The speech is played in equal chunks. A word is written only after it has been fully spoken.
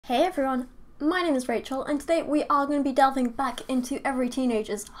Hey everyone, my name is Rachel and today we are going to be delving back into every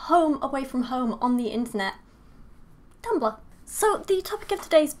teenager's home away from home on the internet, Tumblr. So the topic of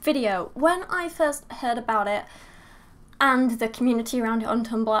today's video, when I first heard about it and the community around it on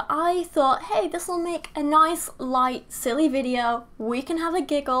Tumblr, I thought, hey, this will make a nice, light, silly video, we can have a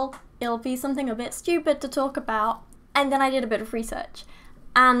giggle, it'll be something a bit stupid to talk about, and then I did a bit of research.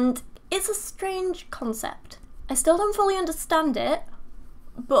 And it's a strange concept. I still don't fully understand it,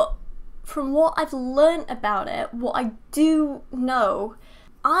 but from what I've learnt about it, what I do know,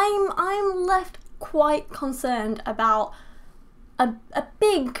 I'm left quite concerned about a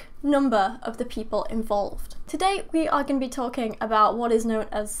big number of the people involved. Today we are going to be talking about what is known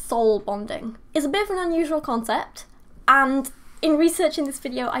as soul bonding. It's a bit of an unusual concept, and in researching this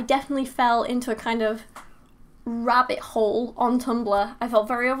video I definitely fell into a kind of rabbit hole on Tumblr. I felt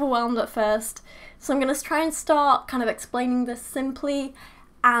very overwhelmed at first, so I'm going to try and start kind of explaining this simply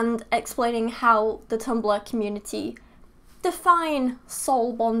and explaining how the Tumblr community define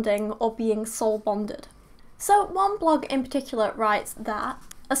soul bonding or being soul bonded. So one blog in particular writes that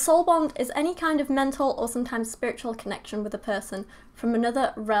a soul bond is any kind of mental or sometimes spiritual connection with a person from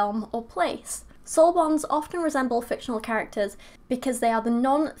another realm or place. Soul bonds often resemble fictional characters because they are the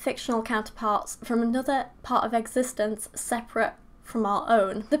non-fictional counterparts from another part of existence separate from our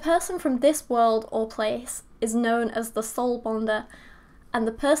own. The person from this world or place is known as the soul bonder, and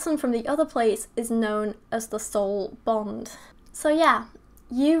the person from the other place is known as the soul bond. So yeah,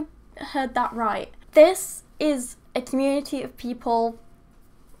 you heard that right. This is a community of people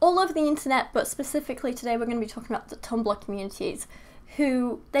all over the internet, but specifically today we're going to be talking about the Tumblr communities,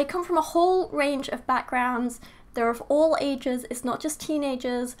 who they come from a whole range of backgrounds. They're of all ages, it's not just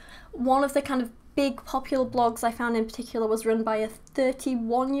teenagers. One of the kind of big popular blogs I found in particular was run by a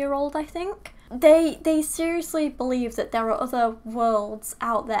 31-year-old, I think. They seriously believe that there are other worlds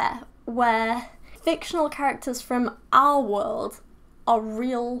out there where fictional characters from our world are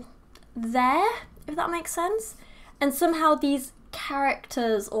real there, if that makes sense. And somehow these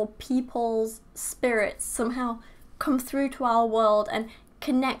characters or people's spirits somehow come through to our world and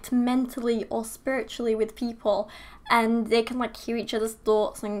connect mentally or spiritually with people, and they can like hear each other's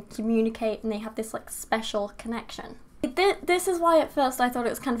thoughts and communicate, and they have this like special connection. This is why at first I thought it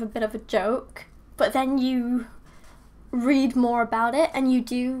was kind of a bit of a joke, but then you read more about it and you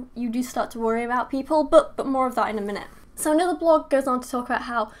do start to worry about people, but more of that in a minute. So another blog goes on to talk about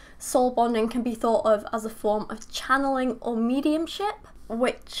how soul bonding can be thought of as a form of channeling or mediumship,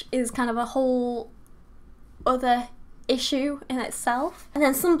 which is kind of a whole other issue in itself. And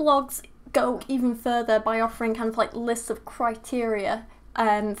then some blogs go even further by offering kind of like lists of criteria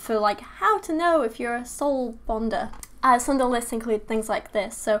for like how to know if you're a soul bonder. Some of the lists include things like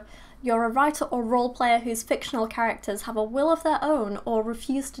this. So you're a writer or role player whose fictional characters have a will of their own or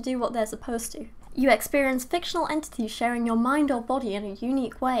refuse to do what they're supposed to. You experience fictional entities sharing your mind or body in a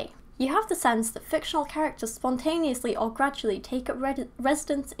unique way. You have the sense that fictional characters spontaneously or gradually take up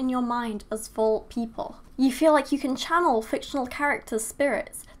residence in your mind as full people. You feel like you can channel fictional characters'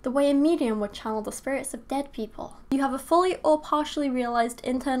 spirits the way a medium would channel the spirits of dead people. You have a fully or partially realised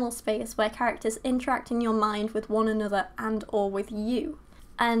internal space where characters interact in your mind with one another and or with you.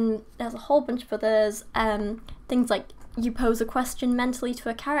 And there's a whole bunch of others, things like you pose a question mentally to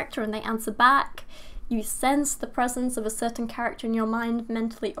a character and they answer back. You sense the presence of a certain character in your mind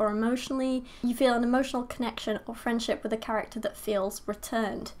mentally or emotionally. You feel an emotional connection or friendship with a character that feels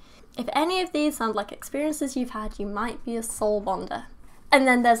returned. If any of these sound like experiences you've had, you might be a soul bonder. And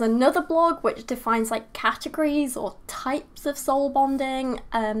then there's another blog which defines like categories or types of soul bonding.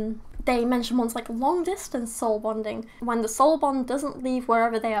 They mention ones like long distance soul bonding. When the soul bond doesn't leave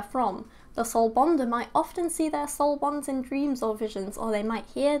wherever they are from, the soul bonder might often see their soul bonds in dreams or visions, or they might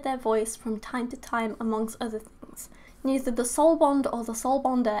hear their voice from time to time, amongst other things. Neither the soul bond or the soul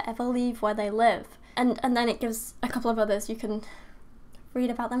bonder ever leave where they live. And then it gives a couple of others, you can read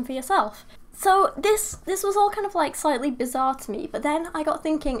about them for yourself. So this was all kind of like slightly bizarre to me, but then I got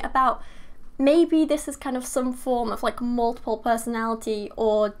thinking about maybe this is kind of some form of like multiple personality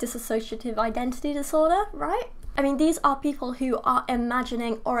or dissociative identity disorder, right? I mean, these are people who are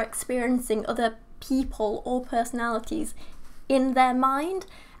imagining or experiencing other people or personalities in their mind,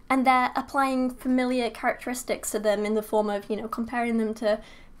 and they're applying familiar characteristics to them in the form of, you know, comparing them to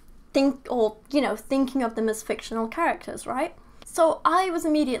thinking of them as fictional characters, right? So I was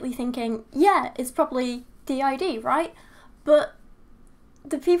immediately thinking, yeah, it's probably DID, right? But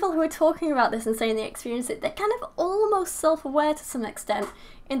the people who are talking about this and saying they experience it, they're kind of almost self-aware to some extent,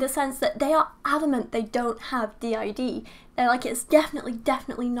 in the sense that they are adamant they don't have DID. They're like, it's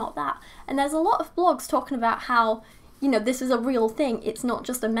definitely not that. And there's a lot of blogs talking about how you know, this is a real thing, it's not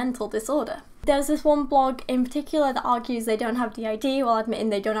just a mental disorder. There's this one blog in particular that argues they don't have DID while admitting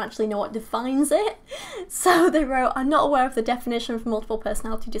they don't actually know what defines it. So they wrote, "I'm not aware of the definition for multiple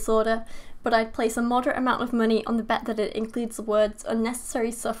personality disorder, but I'd place a moderate amount of money on the bet that it includes the words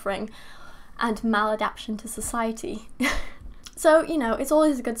unnecessary suffering and maladaptation to society." So, you know, it's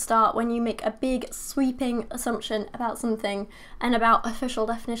always a good start when you make a big sweeping assumption about something and about official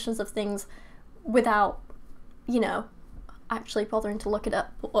definitions of things without, you know, actually bothering to look it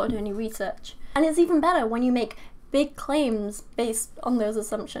up or do any research. And it's even better when you make big claims based on those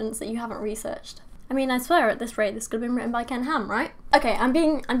assumptions that you haven't researched. I mean, I swear at this rate this could have been written by Ken Ham, right? Okay, I'm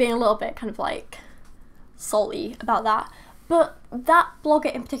being a little bit kind of like salty about that. But that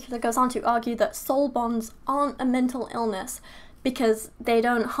blogger in particular goes on to argue that soul bonds aren't a mental illness because they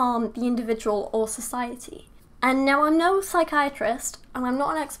don't harm the individual or society. And now I'm no psychiatrist and I'm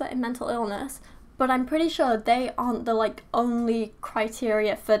not an expert in mental illness, but I'm pretty sure they aren't the like only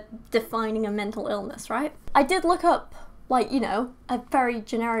criteria for defining a mental illness, right? I did look up, like, you know, a very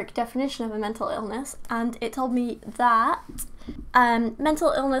generic definition of a mental illness, and it told me that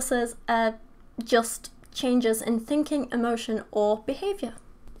mental illnesses are just changes in thinking, emotion, or behaviour.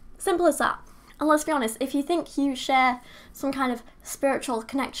 Simple as that. And let's be honest, if you think you share some kind of spiritual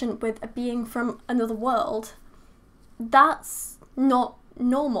connection with a being from another world, that's not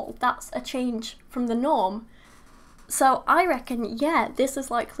normal. That's a change from the norm. So I reckon, yeah, this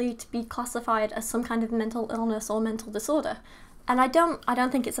is likely to be classified as some kind of mental illness or mental disorder. And I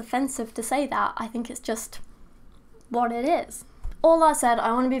don't think it's offensive to say that. I think it's just what it is. All that said,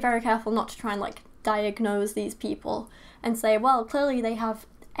 I want to be very careful not to try and like diagnose these people and say, well, clearly they have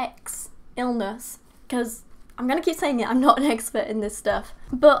X illness, because I'm going to keep saying it, I'm not an expert in this stuff.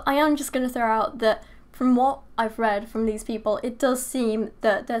 But I am just going to throw out that from what I've read from these people, it does seem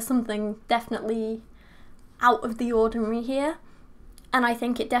that there's something definitely out of the ordinary here. And I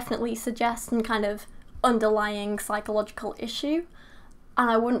think it definitely suggests some kind of underlying psychological issue. And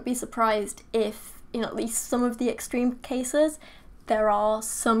I wouldn't be surprised if, in at least some of the extreme cases, there are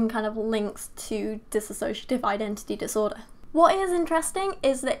some kind of links to dissociative identity disorder. What is interesting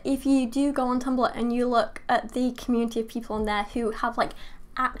is that if you do go on Tumblr and you look at the community of people on there who have like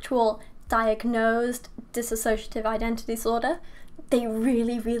actual diagnosed dissociative identity disorder, they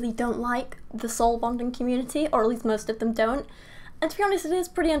really don't like the soul bonding community, or at least most of them don't. And to be honest, it is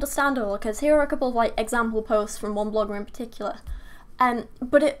pretty understandable, because here are a couple of like example posts from one blogger in particular.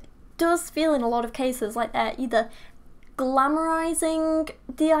 But it does feel in a lot of cases like they're either glamorizing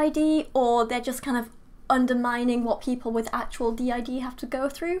DID or they're just kind of undermining what people with actual DID have to go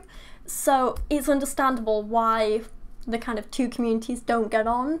through. So it's understandable why the kind of two communities don't get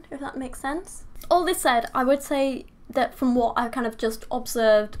on, if that makes sense. All this said, I would say that from what I've kind of just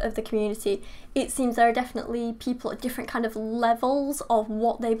observed of the community, it seems there are definitely people at different kind of levels of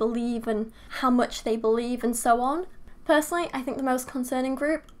what they believe and how much they believe and so on. Personally, I think the most concerning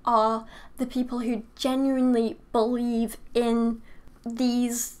group are the people who genuinely believe in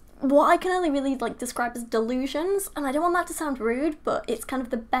these, what I can only really like describe as delusions, and I don't want that to sound rude, but it's kind of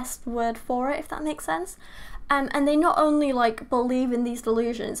the best word for it, if that makes sense. And they not only like believe in these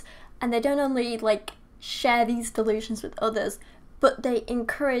delusions, and they don't only like share these delusions with others, but they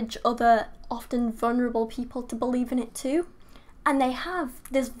encourage other often vulnerable people to believe in it too. And they have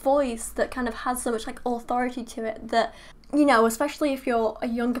this voice that kind of has so much like authority to it that, you know, especially if you're a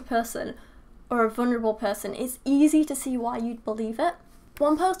younger person or a vulnerable person, it's easy to see why you'd believe it.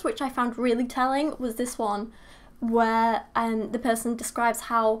 One post which I found really telling was this one where the person describes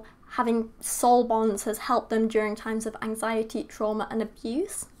how having soul bonds has helped them during times of anxiety, trauma and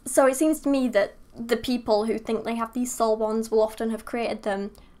abuse. So it seems to me that the people who think they have these soul bonds will often have created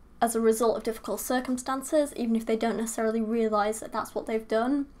them as a result of difficult circumstances, even if they don't necessarily realise that that's what they've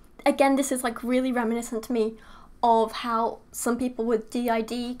done. Again, this is like really reminiscent to me of how some people with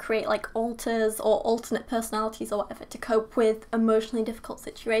DID create like alters or alternate personalities or whatever to cope with emotionally difficult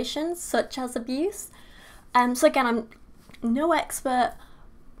situations, such as abuse. So again, I'm no expert,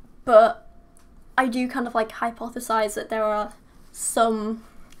 but I do kind of like hypothesize that there are some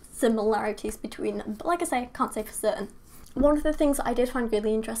similarities between them. But like I say, I can't say for certain. One of the things that I did find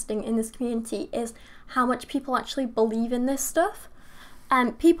really interesting in this community is how much people actually believe in this stuff.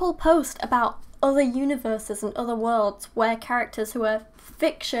 People post about other universes and other worlds where characters who are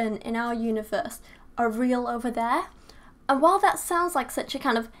fiction in our universe are real over there. And while that sounds like such a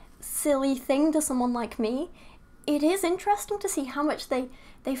kind of silly thing to someone like me, it is interesting to see how much they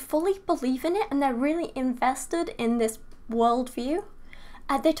fully believe in it and they're really invested in this worldview.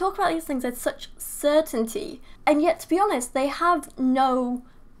 They talk about these things with such certainty, and yet, to be honest, they have no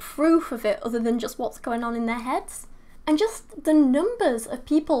proof of it other than just what's going on in their heads. And just the numbers of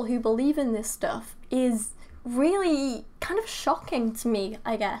people who believe in this stuff is really kind of shocking to me,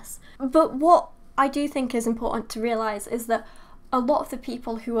 I guess. But what I do think is important to realise is that a lot of the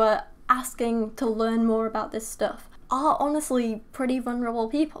people who are asking to learn more about this stuff are honestly pretty vulnerable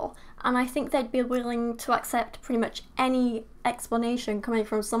people, and I think they'd be willing to accept pretty much any explanation coming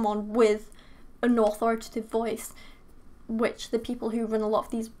from someone with an authoritative voice, which the people who run a lot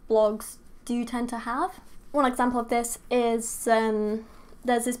of these blogs do tend to have. One example of this is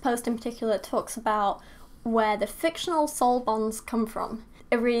there's this post in particular that talks about where the fictional soul bonds come from.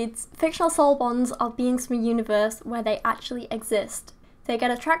 It reads, "Fictional soul bonds are beings from a universe where they actually exist. They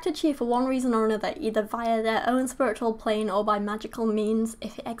get attracted to you for one reason or another, either via their own spiritual plane or by magical means,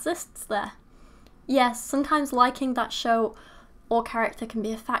 if it exists there. Yes, sometimes liking that show or character can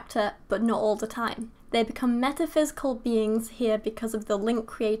be a factor, but not all the time. They become metaphysical beings here because of the link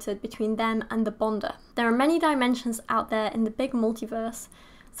created between them and the bonder. There are many dimensions out there in the big multiverse,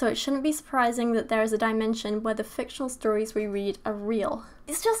 so it shouldn't be surprising that there is a dimension where the fictional stories we read are real."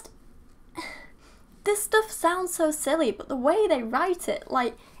 It's just... this stuff sounds so silly, but the way they write it,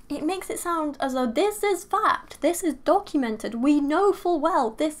 like, it makes it sound as though this is fact, this is documented, we know full well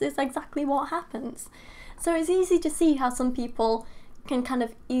this is exactly what happens. So it's easy to see how some people can kind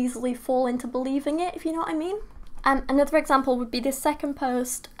of easily fall into believing it, if you know what I mean. Another example would be this second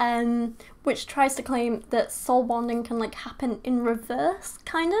post, which tries to claim that soul bonding can like happen in reverse,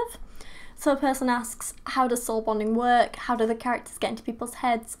 kind of. So a person asks, how does soul bonding work? How do the characters get into people's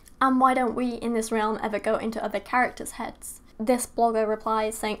heads? And why don't we in this realm ever go into other characters' heads? This blogger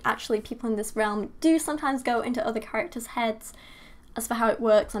replies saying actually people in this realm do sometimes go into other characters' heads. As for how it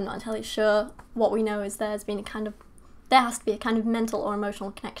works, I'm not entirely sure. What we know is there has to be a kind of mental or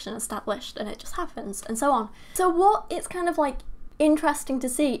emotional connection established, and it just happens, and so on. So what it's kind of like interesting to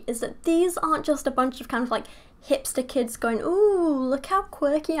see is that these aren't just a bunch of kind of like hipster kids going, ooh, look how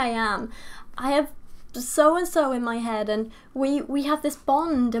quirky I am. I have so-and-so in my head, and we have this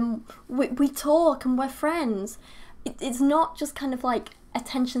bond, and we talk, and we're friends. It's not just kind of like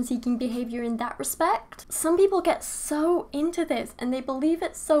attention-seeking behaviour in that respect. Some people get so into this, and they believe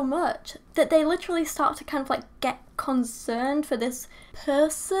it so much, that they literally start to kind of like get concerned for this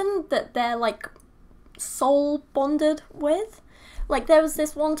person that they're like soul bonded with. Like there was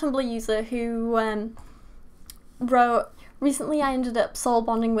this one Tumblr user who wrote, "Recently I ended up soul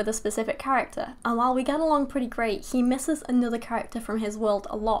bonding with a specific character, and while we get along pretty great, he misses another character from his world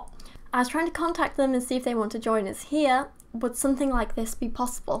a lot. I was trying to contact them and see if they want to join us here. Would something like this be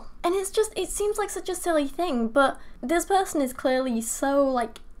possible?" And it's just, it seems like such a silly thing, but this person is clearly so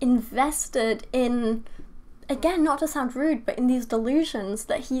like invested in, again, not to sound rude, but in these delusions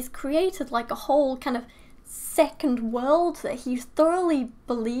that he's created like a whole kind of second world that he thoroughly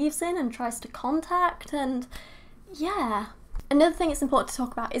believes in and tries to contact, and yeah. Another thing it's important to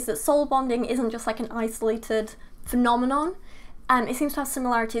talk about is that soul bonding isn't just like an isolated phenomenon. It seems to have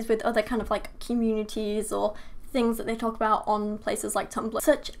similarities with other kind of like communities or things that they talk about on places like Tumblr,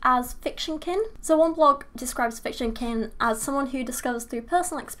 such as fiction kin. So one blog describes fiction kin as someone who discovers through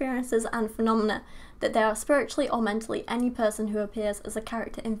personal experiences and phenomena that they are spiritually or mentally any person who appears as a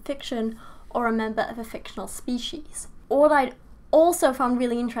character in fiction or a member of a fictional species. What I'd also found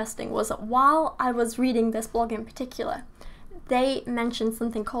really interesting was that while I was reading this blog in particular, they mentioned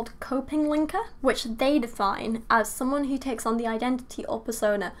something called coping linker, which they define as someone who takes on the identity or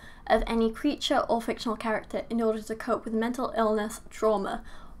persona of any creature or fictional character in order to cope with mental illness, trauma,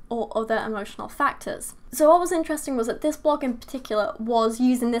 or other emotional factors. So what was interesting was that this blog in particular was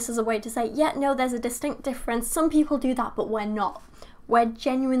using this as a way to say, yeah, no, there's a distinct difference. Some people do that, but we're not. We're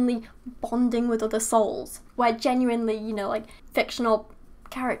genuinely bonding with other souls. We're genuinely, you know, like fictional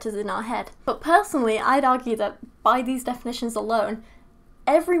characters in our head. But personally, I'd argue that by these definitions alone,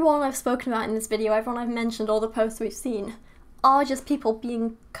 everyone I've spoken about in this video, everyone I've mentioned, all the posts we've seen, are just people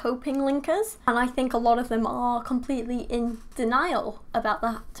being coping linkers, and I think a lot of them are completely in denial about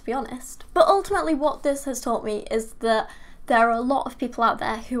that, to be honest. But ultimately what this has taught me is that there are a lot of people out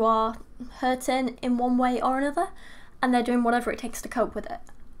there who are hurting in one way or another, and they're doing whatever it takes to cope with it.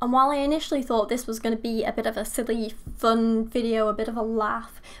 And while I initially thought this was going to be a bit of a silly, fun video, a bit of a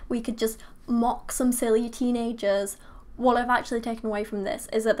laugh, we could just mock some silly teenagers, what I've actually taken away from this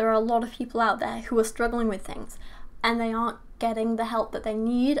is that there are a lot of people out there who are struggling with things, and they aren't getting the help that they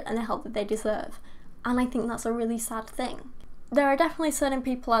need and the help that they deserve. And I think that's a really sad thing. There are definitely certain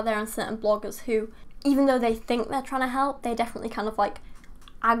people out there and certain bloggers who, even though they think they're trying to help, they definitely kind of like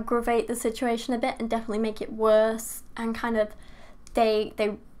aggravate the situation a bit and definitely make it worse, and kind of they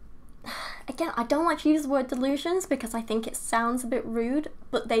again, I don't like to use the word delusions because I think it sounds a bit rude,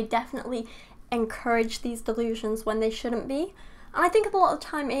 but they definitely encourage these delusions when they shouldn't be. And I think a lot of the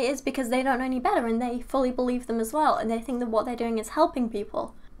time it is because they don't know any better and they fully believe them as well, and they think that what they're doing is helping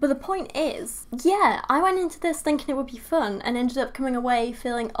people. But the point is, yeah, I went into this thinking it would be fun and ended up coming away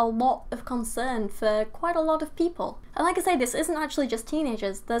feeling a lot of concern for quite a lot of people. And like I say, this isn't actually just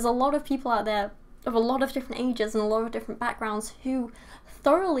teenagers. There's a lot of people out there of a lot of different ages and a lot of different backgrounds who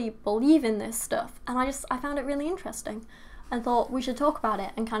thoroughly believe in this stuff. And I found it really interesting and thought we should talk about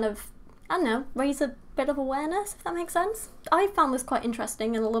it and kind of, I don't know, raise a bit of awareness, if that makes sense. I found this quite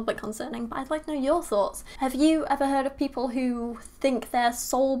interesting and a little bit concerning, but I'd like to know your thoughts. Have you ever heard of people who think they're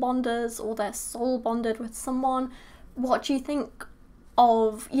soul bonders or they're soul bonded with someone? What do you think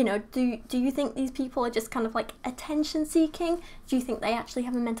of, you know, do you think these people are just kind of like attention seeking? Do you think they actually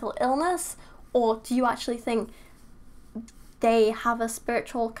have a mental illness? Or do you actually think they have a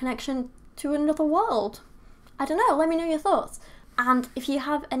spiritual connection to another world? I don't know, let me know your thoughts. And if you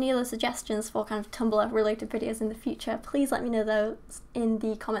have any other suggestions for kind of Tumblr related videos in the future, please let me know those in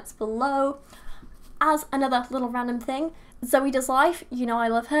the comments below. As another little random thing, Zoe Does Life, you know I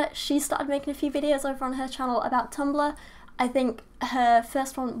love her, she started making a few videos over on her channel about Tumblr. I think her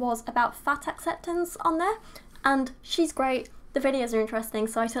first one was about fat acceptance on there, and she's great. The videos are interesting,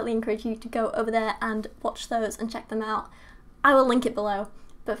 so I totally encourage you to go over there and watch those and check them out. I will link it below.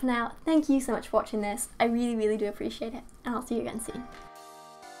 But for now, thank you so much for watching this. I really, really do appreciate it, and I'll see you again soon.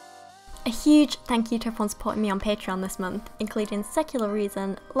 A huge thank you to everyone supporting me on Patreon this month, including Secular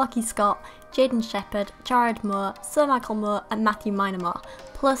Reason, Lachie Scott, Jadeon Sheppard, Jared Moore, Sir Michael Moore, and Matthew Meinema,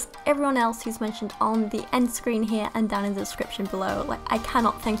 plus everyone else who's mentioned on the end screen here and down in the description below. Like, I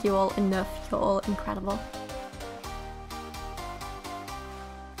cannot thank you all enough. You're all incredible.